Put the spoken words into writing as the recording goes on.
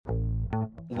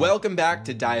Welcome back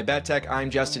to Diabetic Tech. I'm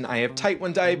Justin. I have type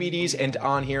 1 diabetes, and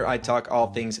on here I talk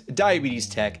all things diabetes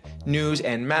tech, news,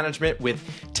 and management with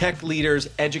tech leaders,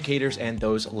 educators, and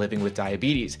those living with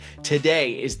diabetes.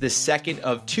 Today is the second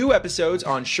of 2 episodes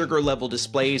on sugar level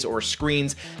displays or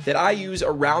screens that I use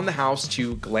around the house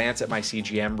to glance at my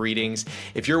CGM readings.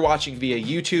 If you're watching via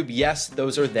YouTube, yes,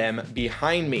 those are them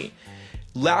behind me.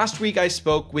 Last week, I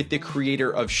spoke with the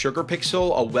creator of Sugar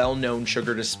Pixel, a well-known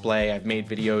sugar display. I've made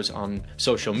videos on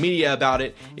social media about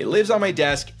it. It lives on my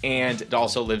desk and it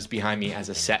also lives behind me as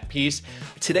a set piece.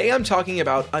 Today, I'm talking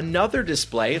about another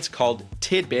display. It's called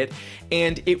Tidbyt,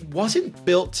 and it wasn't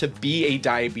built to be a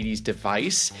diabetes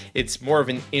device. It's more of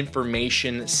an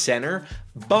information center,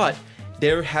 but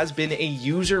there has been a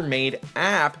user-made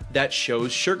app that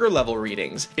shows sugar level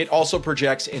readings. It also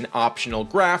projects an optional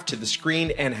graph to the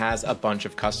screen and has a bunch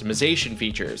of customization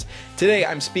features. Today,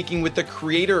 I'm speaking with the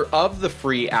creator of the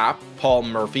free app, Paul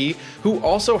Murphy, who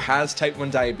also has type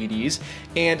 1 diabetes,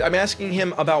 and I'm asking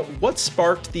him about what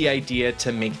sparked the idea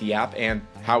to make the app and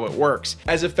how it works.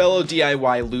 As a fellow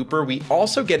DIY looper, we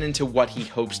also get into what he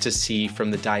hopes to see from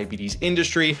the diabetes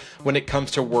industry when it comes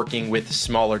to working with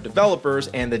smaller developers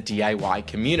and the DIY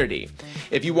community.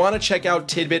 If you want to check out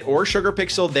Tidbyt or Sugar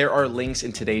Pixel, there are links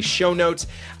in today's show notes.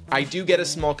 I do get a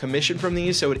small commission from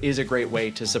these, so it is a great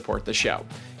way to support the show.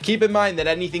 Keep in mind that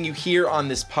anything you hear on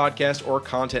this podcast or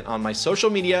content on my social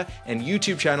media and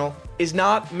YouTube channel is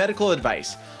not medical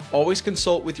advice. Always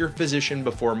consult with your physician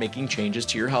before making changes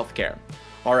to your healthcare.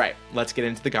 All right, let's get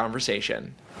into the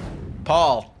conversation.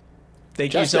 Paul,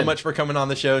 thank you so much for coming on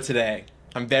the show today.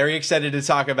 I'm very excited to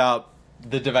talk about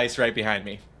the device right behind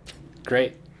me.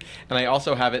 Great. And I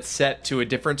also have it set to a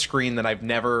different screen that I've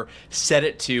never set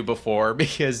it to before,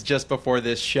 because just before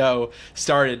this show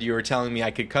started, you were telling me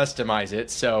I could customize it.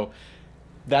 So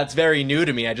that's very new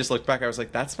to me. I just looked back, I was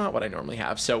like, that's not what I normally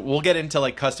have. So we'll get into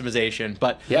like customization.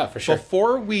 But yeah, for sure.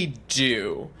 Before we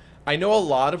do, I know a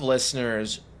lot of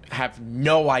listeners have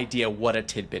no idea what a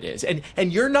Tidbyt is.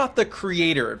 And you're not the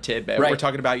creator of Tidbyt. Right. We're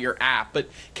talking about your app. But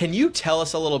can you tell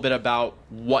us a little bit about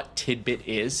what Tidbyt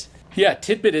is? Yeah,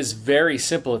 Tidbyt is very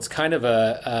simple. It's kind of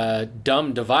a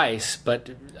dumb device, but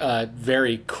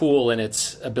very cool in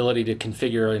its ability to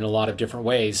configure in a lot of different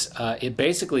ways. It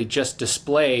basically just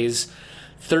displays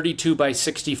 32 by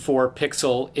 64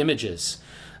 pixel images.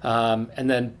 And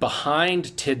then behind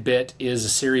Tidbyt is a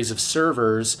series of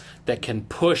servers that can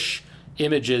push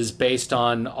images based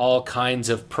on all kinds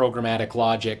of programmatic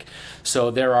logic. So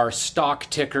there are stock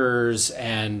tickers,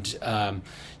 and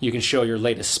you can show your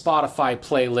latest Spotify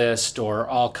playlist or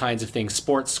all kinds of things,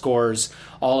 sports scores,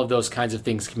 all of those kinds of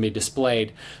things can be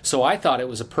displayed. So I thought it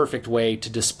was a perfect way to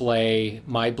display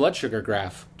my blood sugar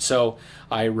graph. So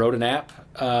I wrote an app,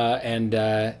 and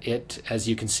it, as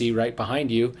you can see right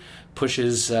behind you,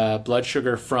 pushes blood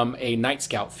sugar from a Night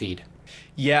Scout feed.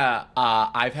 Yeah,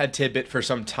 I've had Tidbyt for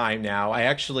some time now. I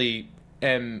actually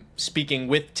am speaking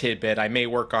with Tidbyt. I may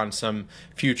work on some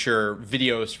future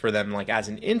videos for them, like as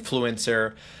an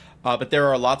influencer. But there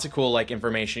are lots of cool like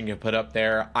information you can put up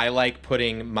there. I like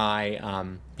putting my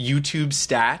YouTube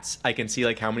stats. I can see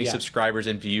like how many subscribers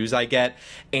and views I get.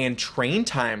 And train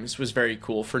times was very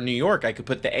cool for New York. I could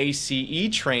put the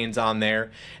ACE trains on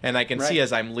there, and I can see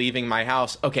as I'm leaving my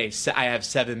house, okay, so I have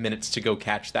 7 minutes to go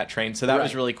catch that train. So that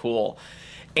was really cool.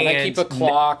 And I keep a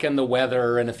clock and the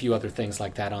weather and a few other things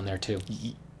like that on there too.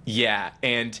 Yeah,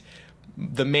 and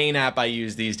the main app I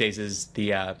use these days is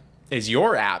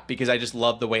your app, because I just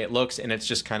love the way it looks, and it's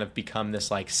just kind of become this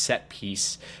like set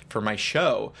piece for my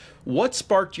show. What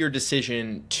sparked your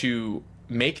decision to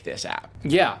make this app?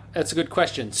 Yeah, that's a good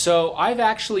question. So I've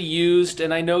actually used,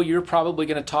 and I know you're probably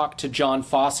going to talk to John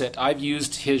Fawcett, I've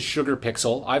used his Sugar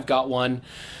Pixel. I've got one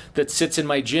that sits in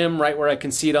my gym right where I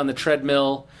can see it on the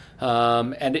treadmill.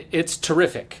 And it's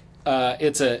terrific.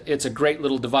 It's a great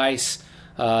little device,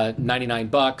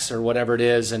 $99 or whatever it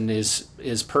is, and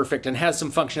is perfect and has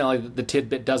some functionality that the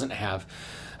Tidbyt doesn't have.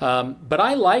 But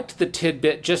I liked the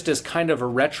Tidbyt just as kind of a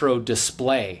retro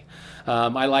display.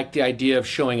 I like the idea of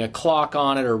showing a clock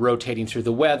on it, or rotating through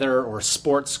the weather, or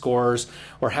sports scores,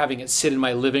 or having it sit in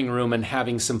my living room and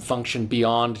having some function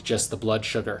beyond just the blood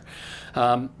sugar.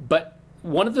 But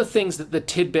one of the things that the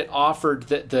Tidbyt offered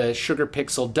that the Sugar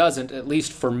Pixel doesn't, at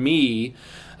least for me,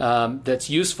 that's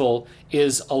useful,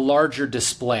 is a larger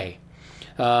display.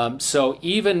 So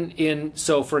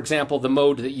for example, the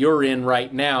mode that you're in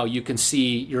right now, you can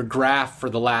see your graph for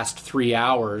the last 3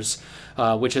 hours,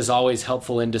 which is always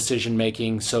helpful in decision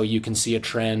making. So you can see a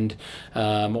trend,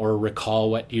 or recall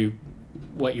what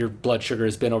your blood sugar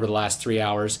has been over the last 3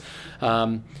 hours.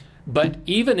 But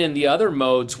even in the other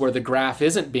modes where the graph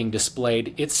isn't being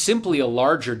displayed, it's simply a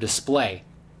larger display.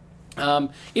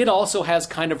 It also has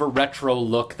kind of a retro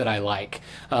look that I like.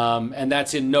 And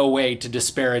that's in no way to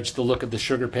disparage the look of the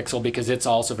Sugar Pixel, because it's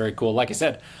also very cool. Like I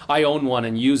said, I own one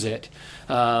and use it.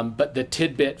 But the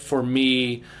Tidbyt for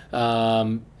me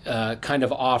kind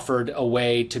of offered a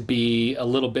way to be a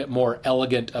little bit more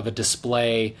elegant of a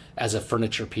display as a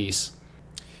furniture piece.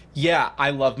 Yeah,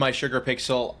 I love my Sugar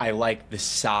Pixel. I like the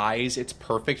size. It's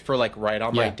perfect for like right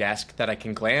on my desk that I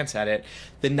can glance at it.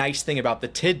 The nice thing about the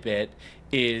Tidbyt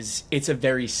is it's a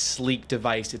very sleek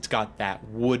device. It's got that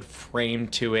wood frame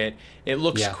to it. It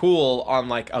looks cool on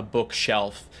like a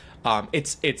bookshelf.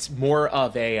 It's more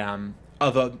of a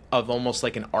of almost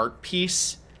like an art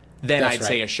piece than I'd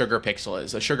say a Sugar Pixel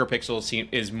is. A Sugar Pixel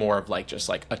is more of like just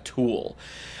like a tool.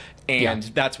 And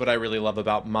that's what I really love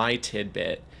about my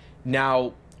Tidbyt.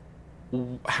 Now,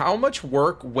 how much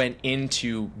work went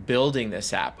into building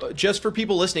this app? Just for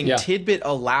people listening, Tidbyt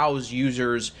allows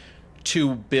users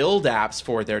to build apps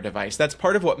for their device. That's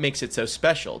part of what makes it so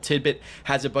special. Tidbyt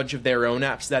has a bunch of their own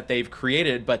apps that they've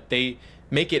created, but they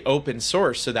make it open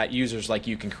source so that users like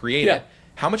you can create it.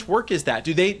 How much work is that?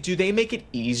 Do they make it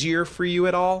easier for you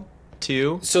at all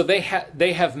too? So they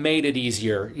have made it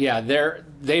easier. Yeah,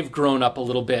 they've grown up a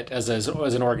little bit as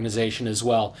an organization as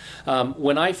well.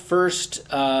 When I first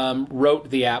wrote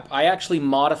the app, I actually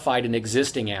modified an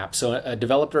existing app. So a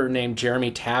developer named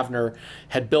Jeremy Tavner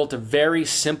had built a very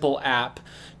simple app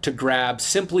to grab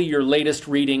simply your latest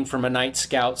reading from a Night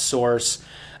Scout source.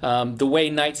 The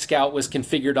way Night Scout was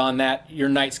configured on that, your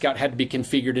Night Scout had to be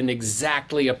configured in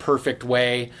exactly a perfect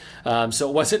way. So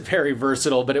it wasn't very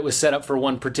versatile, but it was set up for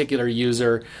one particular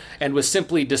user and was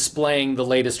simply displaying the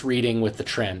latest reading with the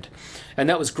trend. And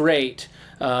that was great,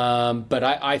 but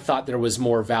I thought there was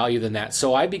more value than that.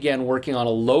 So I began working on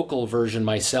a local version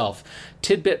myself.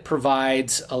 Tidbyt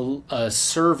provides a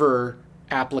server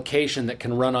application that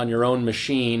can run on your own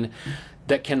machine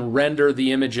that can render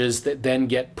the images that then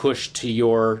get pushed to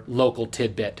your local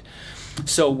Tidbyt.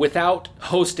 So without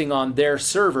hosting on their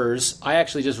servers, I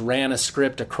actually just ran a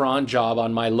script, a cron job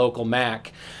on my local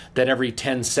Mac that every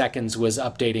 10 seconds was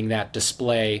updating that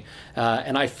display.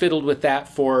 And I fiddled with that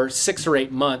for 6 or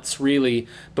 8 months, really,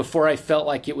 before I felt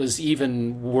like it was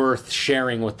even worth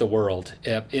sharing with the world.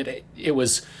 It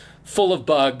was full of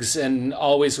bugs and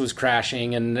always was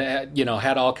crashing and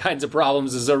had all kinds of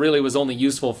problems, so really was only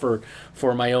useful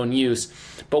for my own use.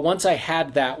 But once I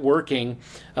had that working,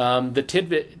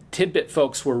 the Tidbyt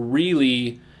folks were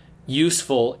really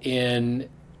useful in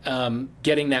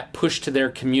getting that pushed to their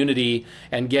community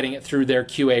and getting it through their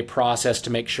QA process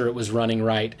to make sure it was running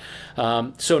right.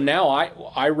 So now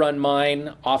I run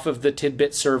mine off of the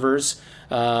Tidbyt servers,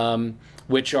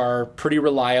 which are pretty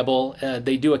reliable.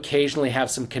 They do occasionally have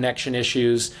some connection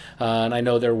issues, and I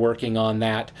know they're working on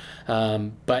that.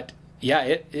 But yeah,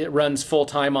 it runs full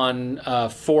time on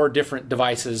 4 different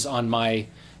devices at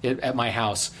my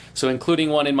house. So including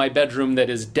one in my bedroom that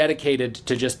is dedicated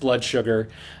to just blood sugar.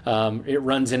 It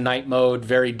runs in night mode,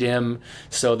 very dim,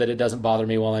 so that it doesn't bother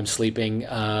me while I'm sleeping.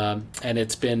 And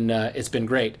it's been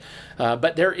great.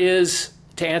 But there is,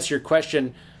 to answer your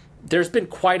question, there's been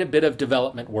quite a bit of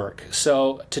development work.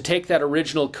 So to take that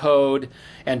original code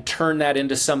and turn that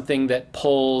into something that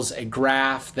pulls a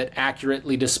graph that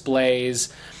accurately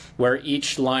displays where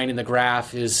each line in the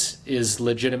graph is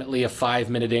legitimately a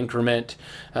 5-minute increment,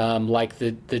 like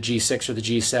the G6 or the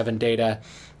G7 data,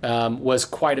 was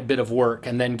quite a bit of work.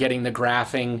 And then getting the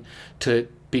graphing to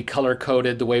be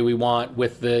color-coded the way we want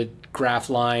with the graph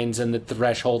lines and the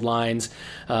threshold lines,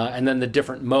 and then the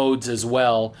different modes as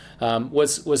well,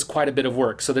 was quite a bit of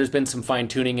work. So there's been some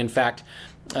fine-tuning. In fact,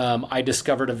 I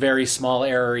discovered a very small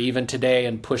error even today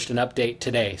and pushed an update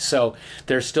today. So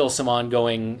there's still some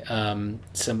ongoing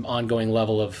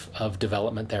level of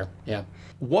development there. Yeah.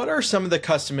 What are some of the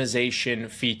customization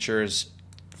features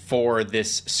for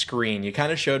this screen? You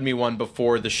kind of showed me one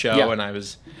before the show, and I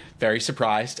was very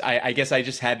surprised. I guess I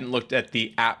just hadn't looked at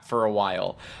the app for a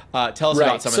while. Tell us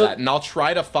about some of that, and I'll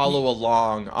try to follow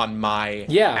along on my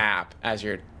app as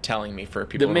you're telling me for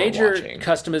people who are watching. The major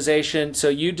customization, so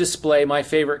you display my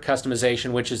favorite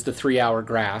customization, which is the 3-hour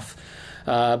graph.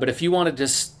 But if you wanted to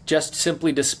just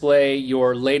simply display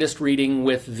your latest reading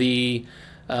with the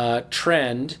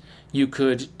trend, you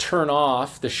could turn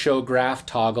off the show graph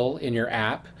toggle in your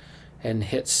app and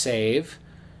hit save.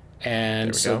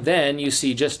 And so then you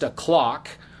see just a clock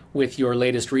with your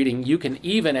latest reading. You can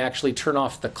even actually turn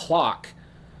off the clock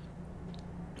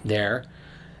there,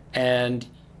 and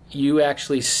you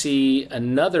actually see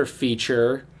another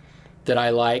feature that I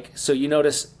like. So you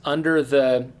notice under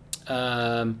the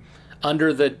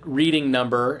reading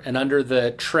number and under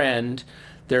the trend,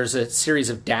 there's a series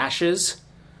of dashes.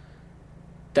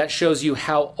 that shows you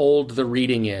how old the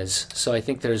reading is. So I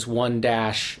think there's one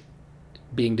dash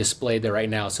being displayed there right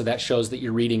now. So that shows that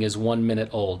your reading is 1 minute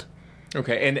old.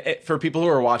 Okay, and for people who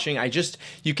are watching,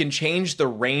 you can change the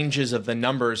ranges of the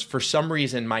numbers. For some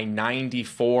reason, my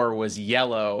 94 was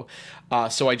yellow,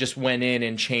 so I just went in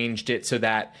and changed it so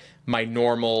that my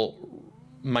normal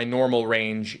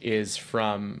range is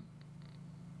from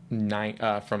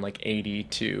like 80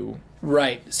 to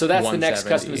right. So that's the next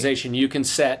 170. customization. You can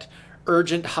set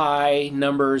urgent high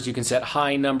numbers, you can set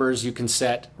high numbers, you can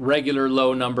set regular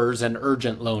low numbers and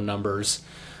urgent low numbers.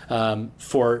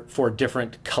 For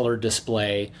different color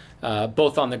display,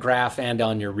 both on the graph and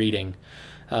on your reading.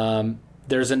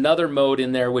 There's another mode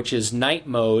in there which is night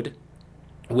mode,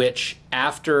 which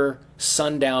after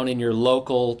sundown in your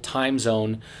local time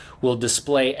zone will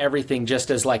display everything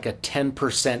just as like a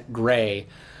 10% gray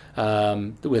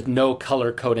with no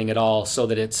color coding at all, so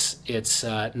that it's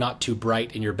not too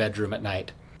bright in your bedroom at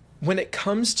night. When it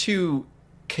comes to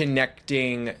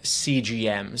connecting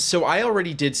CGMs. So I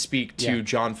already did speak to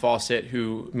John Fawcett,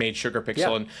 who made Sugar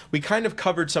Pixel, and we kind of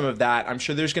covered some of that. I'm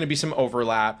sure there's going to be some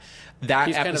overlap. That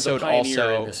He's episode kind of the pioneer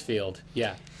also in this field.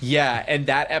 Yeah, and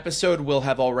that episode will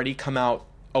have already come out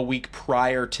a week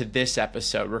prior to this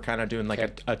episode. We're kind of doing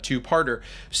like a two-parter.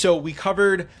 So we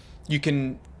covered you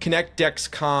can connect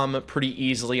Dexcom pretty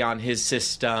easily on his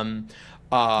system.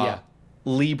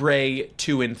 Libre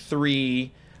 2 and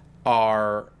 3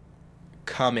 are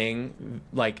coming,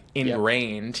 like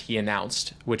ingrained, he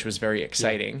announced, which was very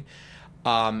exciting.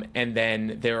 And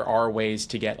then there are ways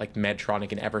to get like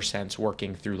Medtronic and Eversense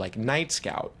working through like Night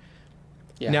Scout.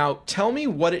 Now tell me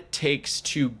what it takes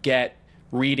to get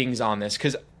readings on this,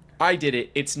 because I did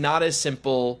it. It's not as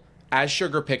simple as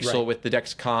Sugar Pixel with the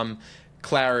Dexcom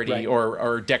Clarity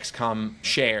or Dexcom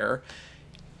Share.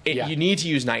 You need to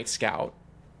use Night Scout.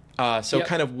 So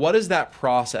kind of what is that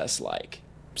process like?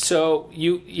 So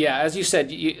as you said,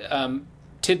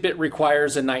 Tidbyt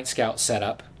requires a Night Scout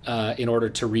setup in order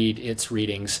to read its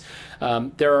readings.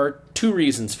 There are two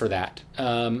reasons for that.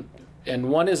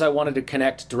 And one is I wanted to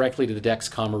connect directly to the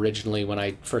Dexcom originally when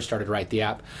I first started to write the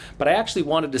app. But I actually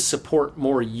wanted to support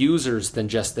more users than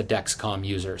just the Dexcom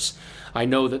users. I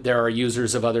know that there are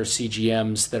users of other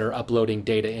CGMs that are uploading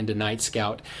data into Night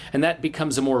Scout, and that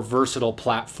becomes a more versatile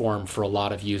platform for a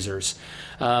lot of users.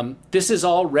 This is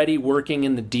already working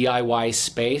in the DIY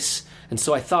space, and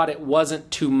so I thought it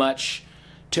wasn't too much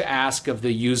to ask of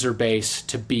the user base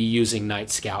to be using Night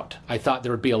Scout. I thought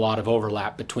there would be a lot of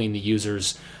overlap between the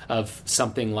users of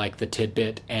something like the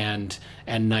Tidbyt and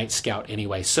Night Scout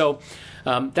anyway. So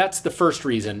that's the first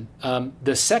reason.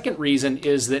 The second reason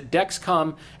is that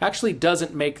Dexcom actually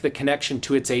doesn't make the connection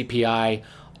to its API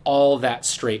all that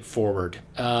straightforward.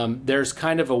 There's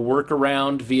kind of a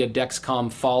workaround via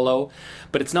Dexcom Follow,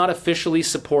 but it's not officially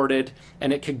supported,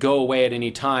 and it could go away at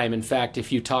any time. In fact,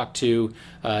 if you talk to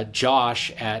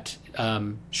Josh at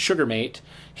Sugarmate,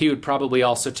 he would probably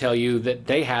also tell you that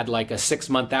they had like a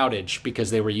 6-month outage because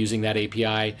they were using that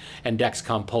API and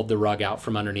Dexcom pulled the rug out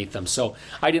from underneath them. So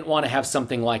I didn't want to have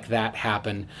something like that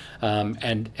happen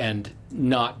and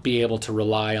not be able to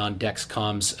rely on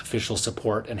Dexcom's official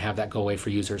support and have that go away for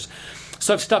users.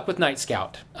 So I've stuck with Night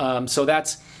Scout. So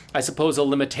that's, I suppose, a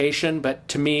limitation, but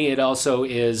to me it also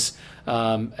is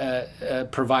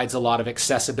provides a lot of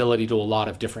accessibility to a lot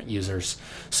of different users.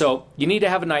 So you need to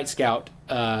have a Night Scout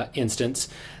instance.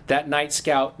 That Night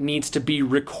Scout needs to be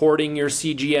recording your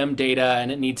CGM data,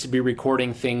 and it needs to be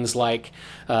recording things like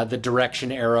the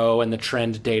direction arrow and the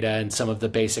trend data and some of the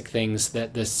basic things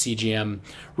that the CGM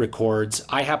records.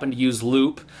 I happen to use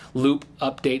Loop. Loop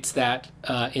updates that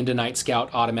into Night Scout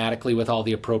automatically with all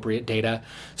the appropriate data,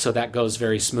 so that goes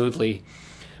very smoothly.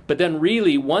 But then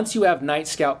really, once you have Night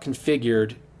Scout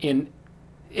configured in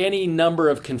any number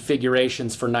of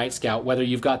configurations for Night Scout, whether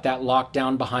you've got that locked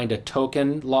down behind a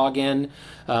token login,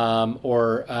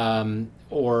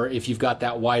 or if you've got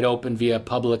that wide open via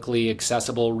publicly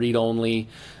accessible read-only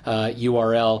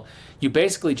URL, you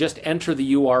basically just enter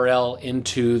the URL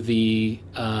into the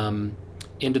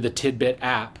Tidbyt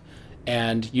app,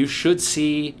 and you should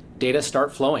see data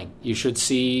start flowing. You should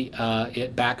see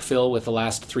it backfill with the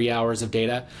last 3 hours of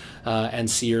data and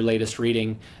see your latest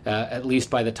reading, at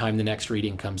least by the time the next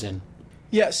reading comes in.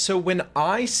 Yeah, so when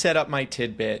I set up my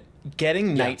Tidbyt,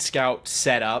 getting Night Scout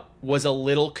set up was a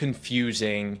little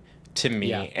confusing to me.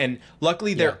 Yeah. And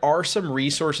luckily there are some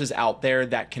resources out there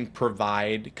that can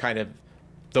provide kind of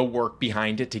the work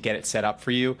behind it to get it set up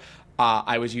for you.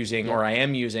 I was using, or I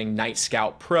am using, Night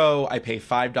Scout Pro. I pay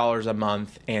 $5 a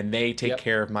month, and they take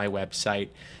care of my website.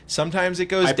 Sometimes it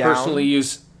goes down.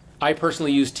 I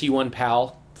personally use T1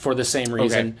 Pal for the same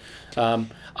reason.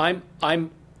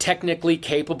 I'm technically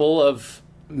capable of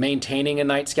maintaining a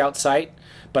Night Scout site,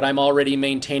 but I'm already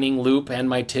maintaining Loop and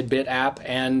my Tidbyt app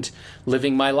and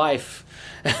living my life.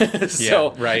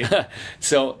 So, yeah, right.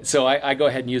 So I go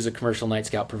ahead and use a commercial Night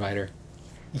Scout provider.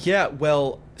 Yeah,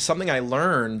 well, something I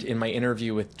learned in my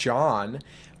interview with John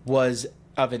was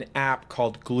of an app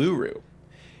called Gluru.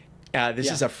 This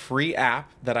is a free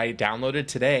app that I downloaded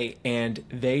today, and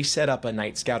they set up a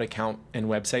Night Scout account and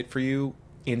website for you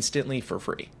instantly for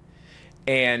free.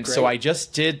 And so I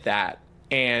just did that,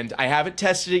 and I haven't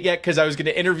tested it yet because I was going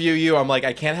to interview you. I'm like,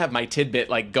 I can't have my Tidbyt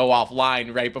like go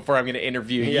offline right before I'm going to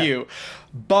interview you.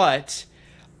 But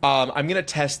I'm going to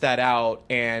test that out,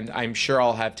 and I'm sure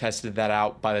I'll have tested that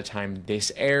out by the time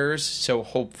this airs. So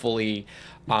hopefully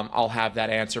I'll have that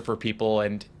answer for people.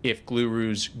 And if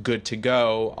Gluru's good to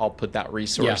go, I'll put that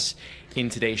resource in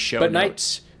today's show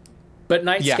notes. But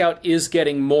Night Scout is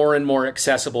getting more and more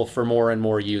accessible for more and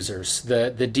more users.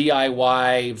 The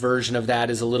DIY version of that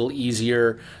is a little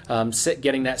easier.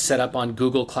 Getting that set up on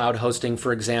Google Cloud Hosting,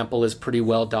 for example, is pretty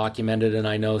well documented, and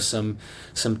I know some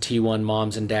T1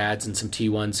 moms and dads and some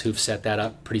T1s who've set that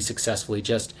up pretty successfully.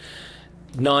 Just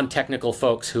non-technical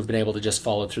folks who've been able to just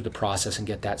follow through the process and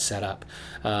get that set up.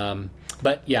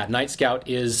 But yeah, Night Scout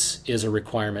is a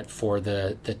requirement for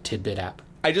the Tidbyt app.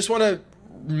 I just want to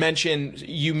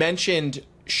you mentioned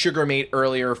SugarMate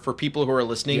earlier. For people who are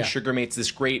listening, SugarMate's this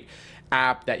great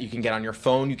app that you can get on your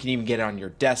phone. You can even get it on your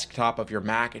desktop of your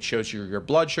Mac. It shows you your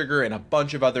blood sugar and a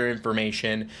bunch of other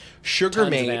information. SugarMate,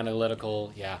 tons of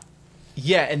analytical,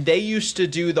 yeah, and they used to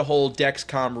do the whole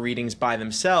Dexcom readings by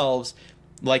themselves.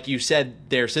 Like you said,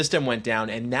 their system went down,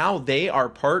 and now they are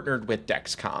partnered with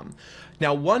Dexcom.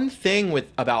 Now, one thing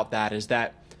about that is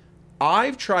that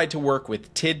I've tried to work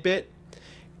with Tidbyt,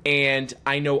 and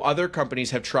I know other companies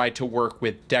have tried to work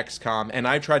with Dexcom, and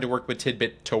I've tried to work with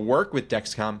Tidbyt to work with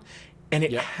Dexcom, and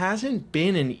it hasn't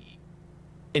been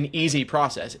an easy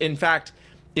process. In fact,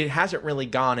 it hasn't really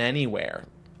gone anywhere.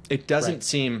 It doesn't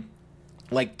seem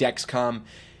like Dexcom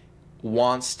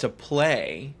wants to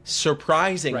play,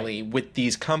 surprisingly, with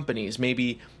these companies.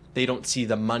 Maybe they don't see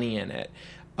the money in it.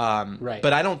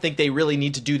 But I don't think they really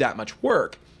need to do that much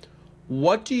work.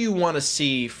 What do you want to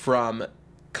see from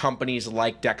companies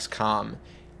like Dexcom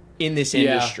in this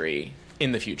industry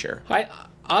in the future?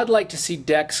 I'd like to see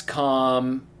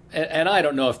Dexcom, and I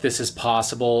don't know if this is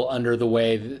possible under the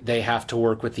way they have to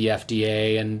work with the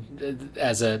FDA and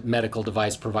as a medical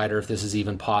device provider, if this is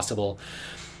even possible.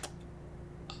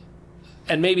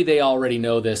 And maybe they already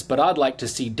know this, but I'd like to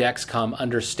see Dexcom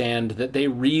understand that they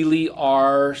really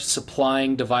are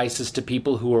supplying devices to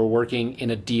people who are working in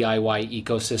a DIY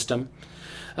ecosystem.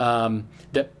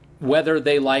 That whether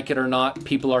they like it or not,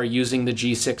 people are using the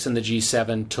G6 and the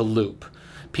G7 to loop.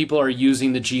 People are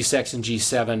using the G6 and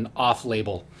G7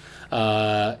 off-label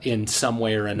in some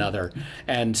way or another.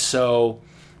 And so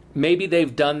maybe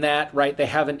they've done that, right? They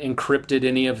haven't encrypted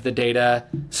any of the data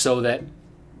so that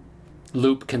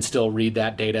Loop can still read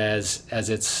that data as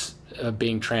it's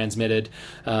being transmitted.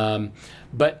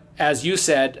 But as you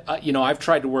said, I've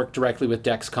tried to work directly with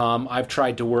Dexcom. I've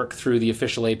tried to work through the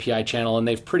official API channel, and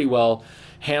they've pretty well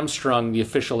hamstrung the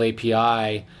official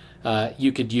API.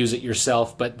 You could use it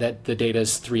yourself, but that the data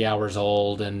is 3 hours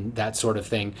old and that sort of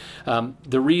thing.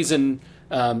 The reason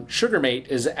SugarMate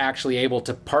is actually able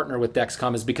to partner with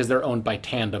Dexcom is because they're owned by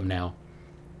Tandem now.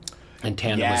 And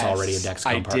Tandem is already a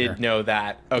Dexcom partner. I did know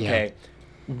that. Okay.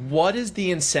 Yeah. What is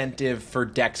the incentive for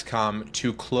Dexcom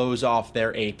to close off their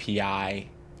API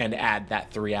and add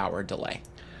that 3 hour delay?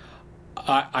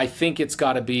 I think it's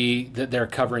got to be that they're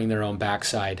covering their own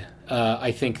backside.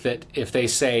 I think that if they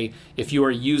say, if you are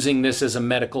using this as a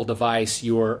medical device,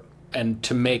 and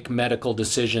to make medical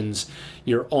decisions,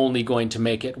 you're only going to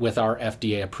make it with our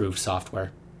FDA approved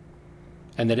software.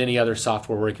 And that any other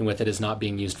software working with it is not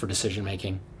being used for decision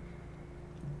making.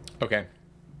 Okay.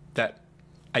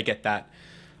 I get that.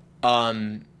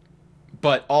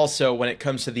 But also when it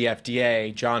comes to the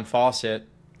FDA, John Fawcett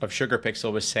of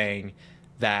SugarPixel was saying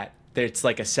that it's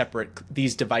like a separate,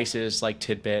 these devices like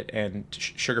Tidbyt and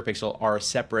SugarPixel are a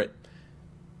separate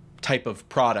type of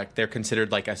product. They're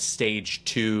considered like a stage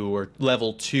 2 or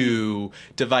level 2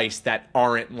 device that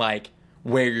aren't like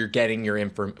where you're getting your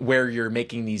where you're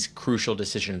making these crucial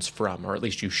decisions from, or at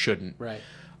least you shouldn't. Right.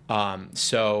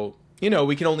 So,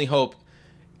 we can only hope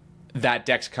that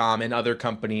Dexcom and other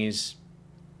companies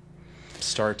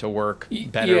start to work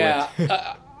better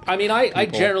with I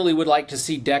generally would like to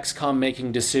see Dexcom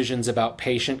making decisions about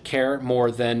patient care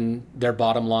more than their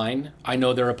bottom line. I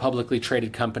know they're a publicly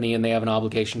traded company and they have an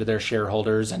obligation to their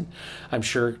shareholders, and I'm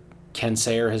sure Ken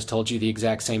Sayer has told you the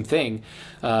exact same thing,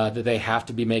 that they have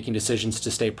to be making decisions to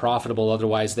stay profitable,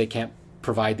 otherwise they can't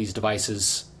provide these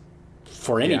devices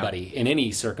for anybody in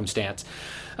any circumstance.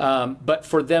 But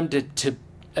for them to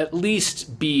at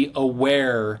least be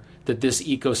aware that this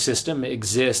ecosystem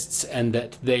exists and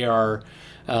that they are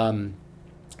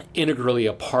integrally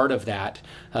a part of that,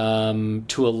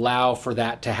 to allow for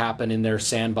that to happen in their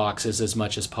sandboxes as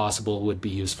much as possible would be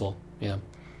useful. Yeah.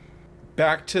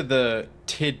 Back to the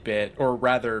Tidbyt, or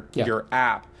rather your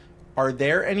app, are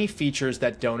there any features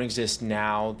that don't exist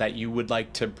now that you would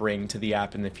like to bring to the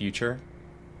app in the future?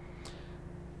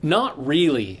 Not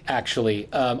really, actually.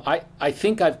 I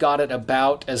think I've got it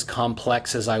about as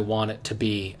complex as I want it to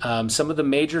be. Some of the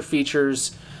major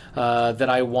features that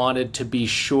I wanted to be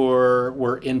sure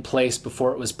were in place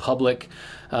before it was public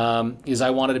is I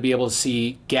wanted to be able to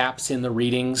see gaps in the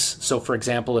readings. So, for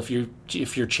example, if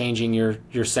you're changing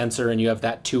your sensor and you have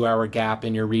that 2-hour gap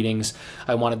in your readings,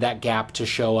 I wanted that gap to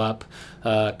show up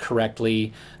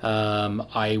correctly.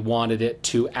 I wanted it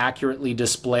to accurately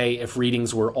display if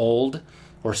readings were old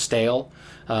or stale,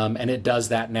 and it does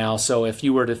that now. So if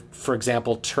you were to, for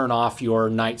example, turn off your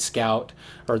Night Scout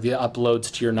or the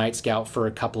uploads to your Night Scout for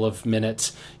a couple of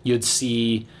minutes, you'd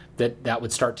see that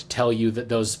would start to tell you that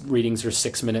those readings are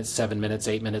 6 minutes, 7 minutes,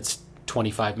 8 minutes,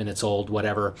 25 minutes old,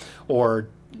 whatever. Or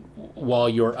while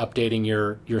you're updating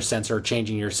your sensor,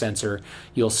 changing your sensor,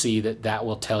 you'll see that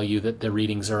will tell you that the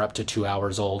readings are up to 2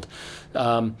 hours old.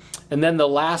 And then the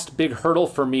last big hurdle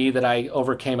for me that I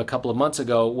overcame a couple of months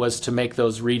ago was to make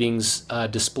those readings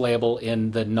displayable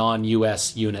in the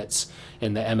non-US units,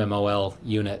 in the MMOL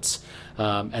units.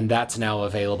 And that's now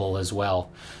available as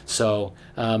well. So,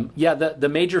 the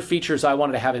major features I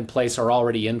wanted to have in place are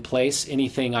already in place.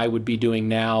 Anything I would be doing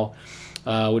now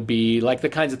would be like the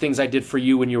kinds of things I did for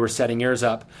you when you were setting yours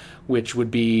up, which would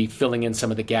be filling in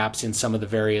some of the gaps in some of the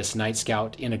various Night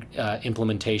Scout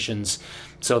implementations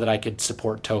so that I could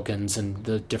support tokens and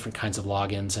the different kinds of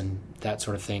logins and that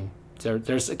sort of thing.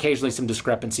 There's occasionally some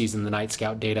discrepancies in the Night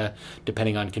Scout data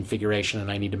depending on configuration,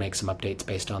 and I need to make some updates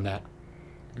based on that.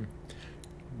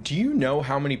 Do you know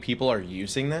how many people are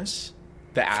using this,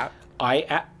 the app?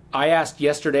 I asked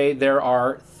yesterday. There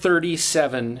are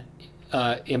 37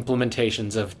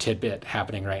 implementations of Tidbyt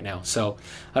happening right now. So,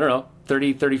 I don't know,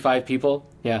 30, 35 people.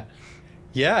 Yeah.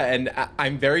 Yeah, and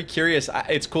I'm very curious.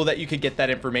 It's cool that you could get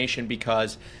that information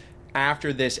because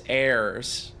after this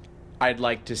airs, I'd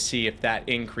like to see if that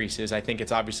increases. I think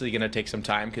it's obviously going to take some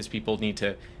time because people need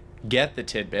to get the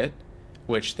Tidbyt,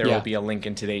 which there will be a link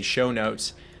in today's show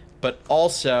notes. But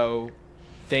also,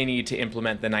 they need to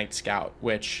implement the Night Scout,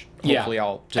 which hopefully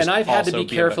I'll just. And I've had to be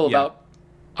careful about.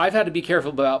 Yeah. I've had to be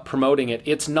careful about promoting it.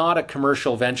 It's not a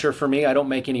commercial venture for me. I don't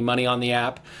make any money on the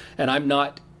app, and I'm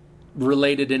not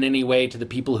related in any way to the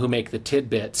people who make the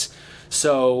Tidbyts.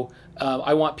 So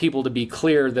I want people to be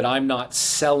clear that I'm not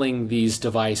selling these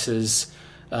devices.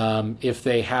 If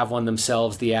they have one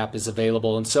themselves, the app is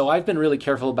available. And so I've been really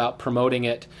careful about promoting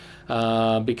it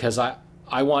because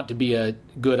I want to be a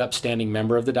good, upstanding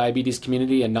member of the diabetes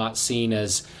community and not seen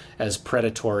as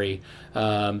predatory.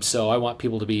 So I want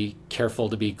people to be careful,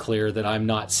 to be clear that I'm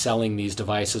not selling these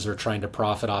devices or trying to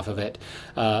profit off of it.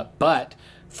 But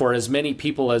for as many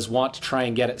people as want to try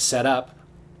and get it set up,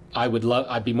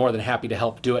 I'd be more than happy to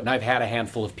help do it. And I've had a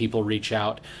handful of people reach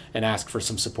out and ask for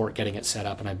some support getting it set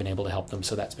up, and I've been able to help them.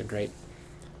 So that's been great.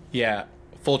 Yeah,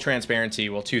 full transparency.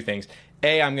 Well, two things.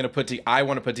 I want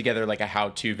to put together like a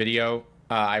how-to video.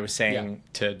 I was saying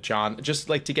to John, just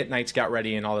like to get Night Scout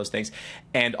ready and all those things.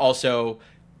 And also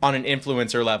on an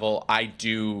influencer level, I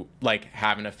do like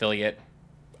have an affiliate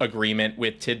agreement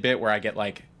with Tidbyt where I get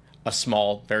like a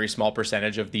very small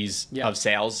percentage of these of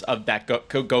sales of that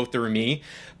go through me.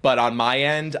 But on my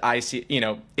end, I see,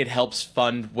 it helps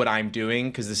fund what I'm doing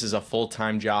because this is a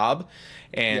full-time job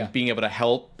and being able to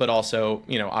help, but also,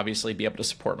 obviously be able to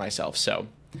support myself. So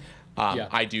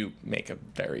I do make a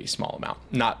very small amount,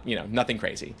 nothing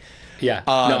crazy. Yeah.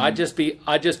 No, I'd just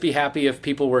be happy if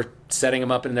people were setting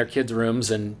them up in their kids'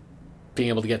 rooms and being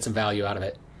able to get some value out of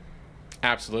it.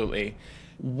 Absolutely.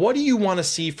 What do you want to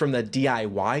see from the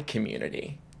DIY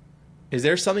community? Is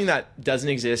there something that doesn't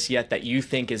exist yet that you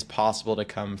think is possible to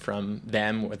come from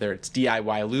them, whether it's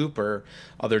DIY Loop or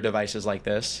other devices like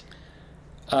this?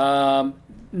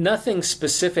 Nothing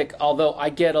specific, although I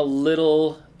get a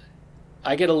little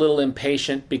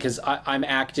impatient because I'm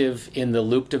active in the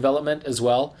Loop development as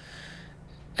well.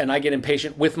 And I get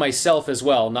impatient with myself as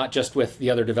well, not just with the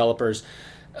other developers,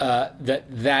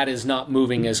 that is not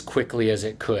moving as quickly as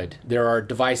it could. There are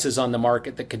devices on the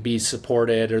market that could be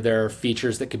supported, or there are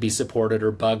features that could be supported,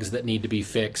 or bugs that need to be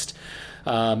fixed.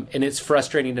 And it's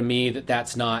frustrating to me that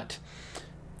that's not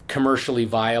commercially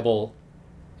viable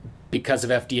because of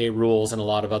FDA rules and a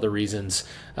lot of other reasons,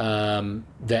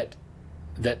 that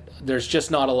there's just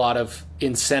not a lot of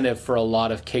incentive for a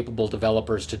lot of capable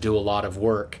developers to do a lot of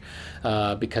work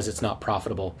because it's not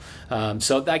profitable.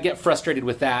 So I get frustrated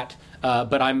with that,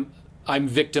 but I'm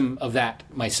victim of that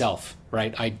myself,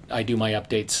 right? I do my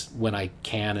updates when I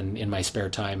can and in my spare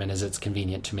time and as it's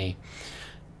convenient to me.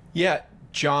 Yeah,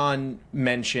 John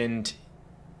mentioned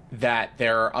that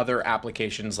there are other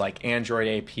applications like Android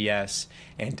APS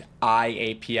and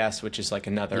iAPS, which is like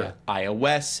another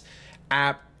iOS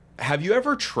app. Have you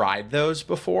ever tried those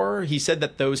before? He said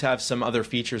that those have some other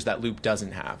features that Loop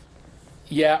doesn't have.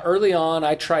 Yeah, early on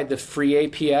I tried the free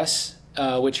APS,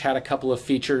 which had a couple of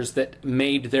features that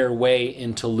made their way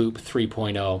into Loop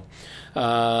 3.0.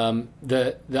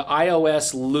 The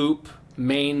iOS Loop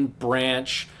main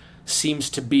branch seems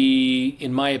to be,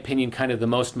 in my opinion, kind of the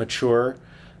most mature.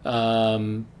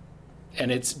 And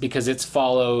it's because it's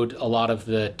followed a lot of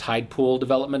the Tidpool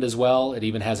development as well. It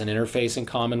even has an interface in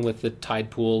common with the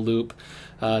Tidpool Loop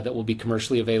that will be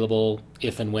commercially available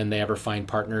if and when they ever find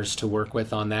partners to work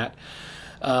with on that.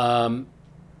 And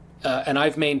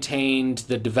I've maintained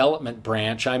the development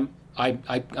branch. I'm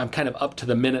kind of up to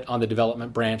the minute on the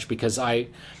development branch because I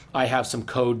have some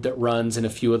code that runs in a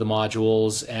few of the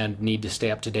modules and need to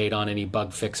stay up to date on any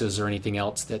bug fixes or anything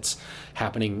else that's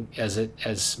happening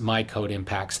as my code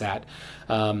impacts that.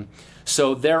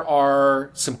 So there are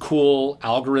some cool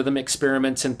algorithm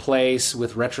experiments in place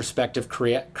with retrospective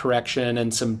correction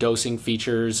and some dosing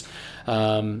features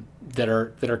that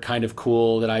are kind of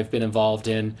cool that I've been involved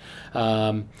in.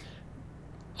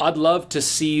 I'd love to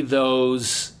see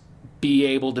those be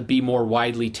able to be more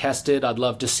widely tested. I'd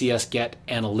love to see us get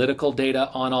analytical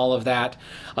data on all of that.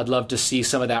 I'd love to see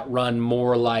some of that run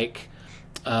more like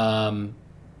I'd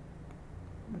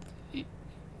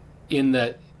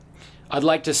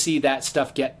like to see that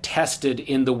stuff get tested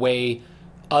in the way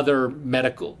other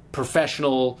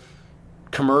professional,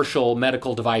 commercial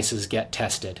medical devices get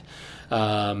tested,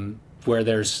 where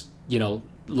there's,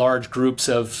 large groups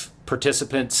of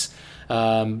participants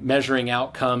measuring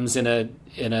outcomes in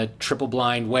a triple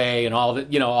blind way and all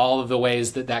of the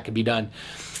ways that could be done.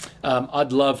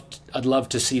 I'd love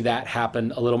to see that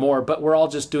happen a little more, but we're all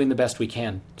just doing the best we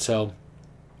can. So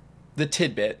the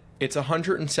Tidbyt, it's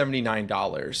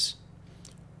 $179.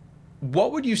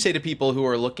 What would you say to people who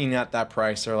are looking at that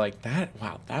price? They're like,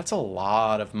 that's a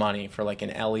lot of money for like an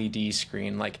LED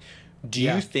screen. Like, do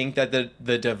you think that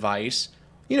the device,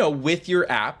 with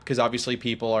your app, because obviously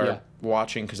people are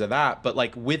watching because of that, but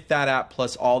like with that app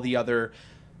plus all the other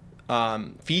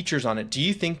features on it, do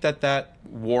you think that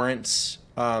warrants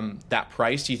that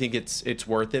price? Do you think it's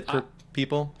worth it for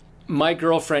people? My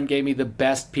girlfriend gave me the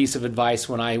best piece of advice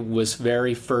when I was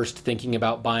very first thinking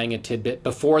about buying a Tidbyt.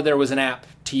 Before there was an app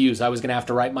to use, I was going to have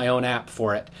to write my own app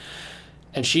for it.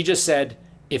 And she just said,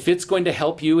 if it's going to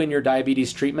help you in your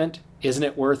diabetes treatment, isn't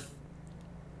it worth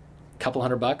a couple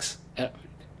 $100?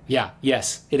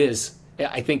 Yes, it is.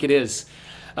 I think it is.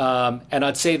 And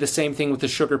I'd say the same thing with the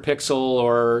Sugar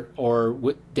Pixel or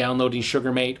with downloading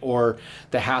SugarMate or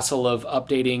the hassle of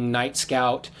updating Night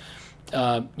Scout.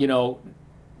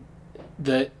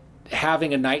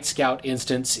 Having a Night Scout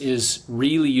instance is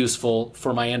really useful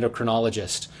for my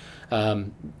endocrinologist.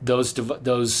 Those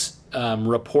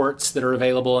reports that are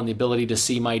available and the ability to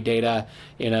see my data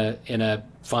in a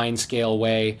fine scale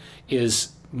way is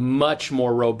much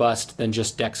more robust than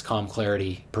just Dexcom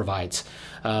Clarity provides.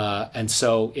 And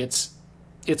so it's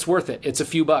worth it. It's a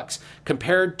few bucks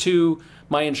compared to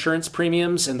my insurance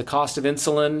premiums and the cost of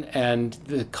insulin and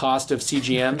the cost of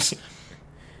CGMs.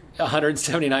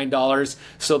 $179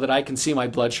 so that I can see my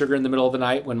blood sugar in the middle of the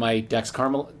night when my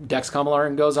Dexcom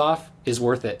alarm goes off is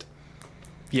worth it.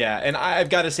 Yeah, and I've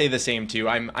got to say the same too.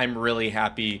 I'm really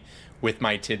happy with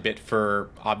my Tidbyt for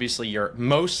obviously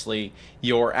mostly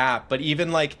your app, but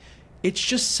even like it's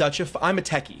just I'm a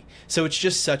techie, so it's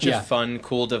just such a fun,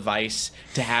 cool device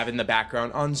to have in the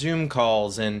background on Zoom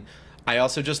calls, and I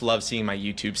also just love seeing my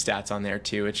YouTube stats on there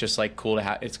too. It's just like cool to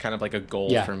have. It's kind of like a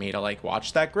goal for me to like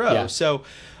watch that grow. Yeah. So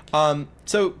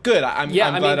good. I'm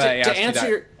glad I asked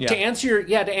you that. To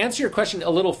answer your question a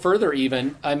little further,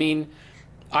 even, I mean,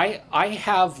 I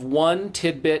have one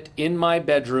Tidbyt in my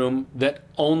bedroom that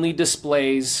only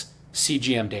displays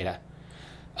CGM data,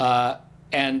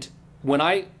 and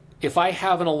if I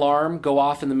have an alarm go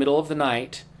off in the middle of the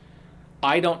night,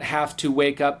 I don't have to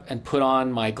wake up and put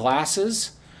on my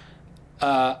glasses.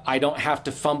 I don't have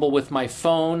to fumble with my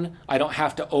phone. I don't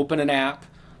have to open an app.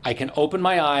 I can open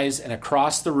my eyes and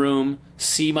across the room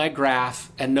see my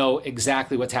graph and know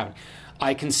exactly what's happening.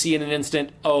 I can see in an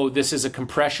instant, this is a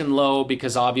compression low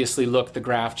because obviously, look, the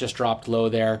graph just dropped low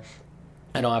there.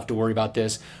 I don't have to worry about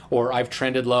this. Or I've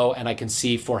trended low and I can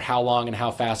see for how long and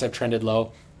how fast I've trended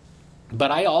low.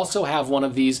 But I also have one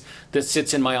of these that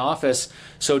sits in my office.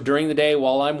 So during the day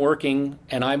while I'm working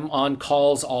and I'm on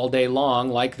calls all day long,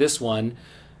 like this one,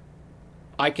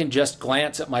 I can just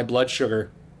glance at my blood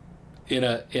sugar in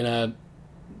a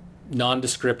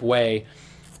nondescript way,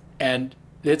 and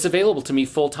it's available to me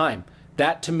full time.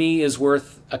 That to me is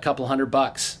worth a couple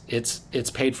 $100.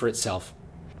 It's paid for itself.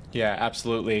 Yeah,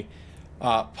 absolutely.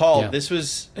 Paul, Yeah. This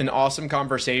was an awesome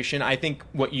conversation. I think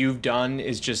what you've done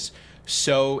is just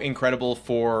so incredible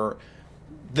for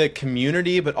the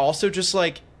community, but also just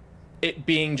like it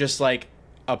being just like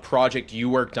a project you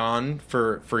worked on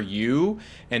for you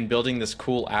and building this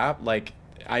cool app. Like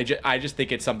I just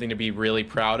think it's something to be really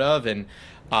proud of, and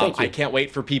Thank you. I can't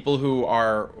wait for people who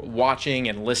are watching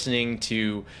and listening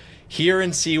to hear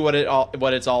and see what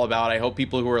it's all about. I hope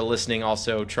people who are listening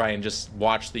also try and just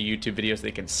watch the YouTube videos so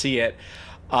they can see it.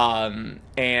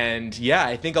 And yeah,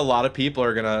 I think a lot of people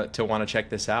are gonna want to check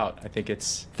this out. I think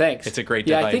it's a great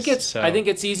device. I think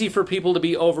it's easy for people to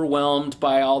be overwhelmed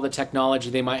by all the technology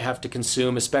they might have to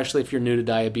consume, especially if you're new to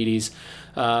diabetes.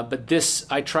 But this,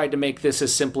 I tried to make this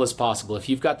as simple as possible. If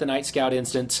you've got the Night Scout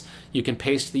instance, you can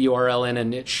paste the URL in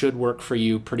and it should work for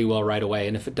you pretty well right away.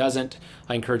 And if it doesn't,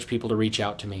 I encourage people to reach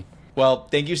out to me. Well,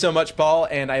 thank you so much, Paul,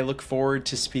 and I look forward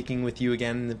to speaking with you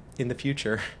again in the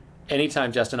future.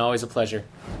 Anytime, Justin. Always a pleasure.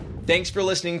 Thanks for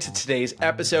listening to today's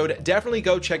episode. Definitely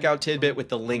go check out Tidbyt with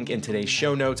the link in today's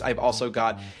show notes. I've also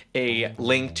got a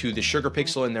link to the Sugar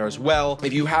Pixel in there as well.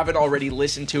 If you haven't already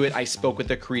listened to it, I spoke with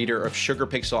the creator of Sugar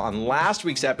Pixel on last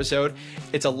week's episode.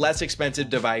 It's a less expensive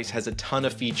device, has a ton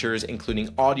of features, including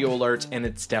audio alerts, and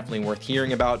it's definitely worth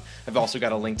hearing about. I've also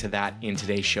got a link to that in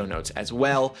today's show notes as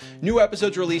well. New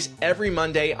episodes release every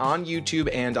Monday on YouTube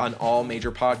and on all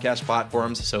major podcast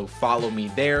platforms, so follow me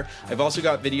there. I've also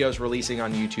got videos releasing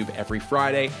on YouTube every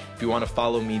Friday. If you want to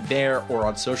follow me there or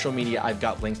on social media, I've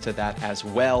got links to that as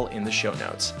well in the show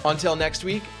notes. Until next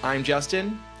week, I'm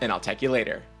Justin, and I'll tech you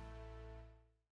later.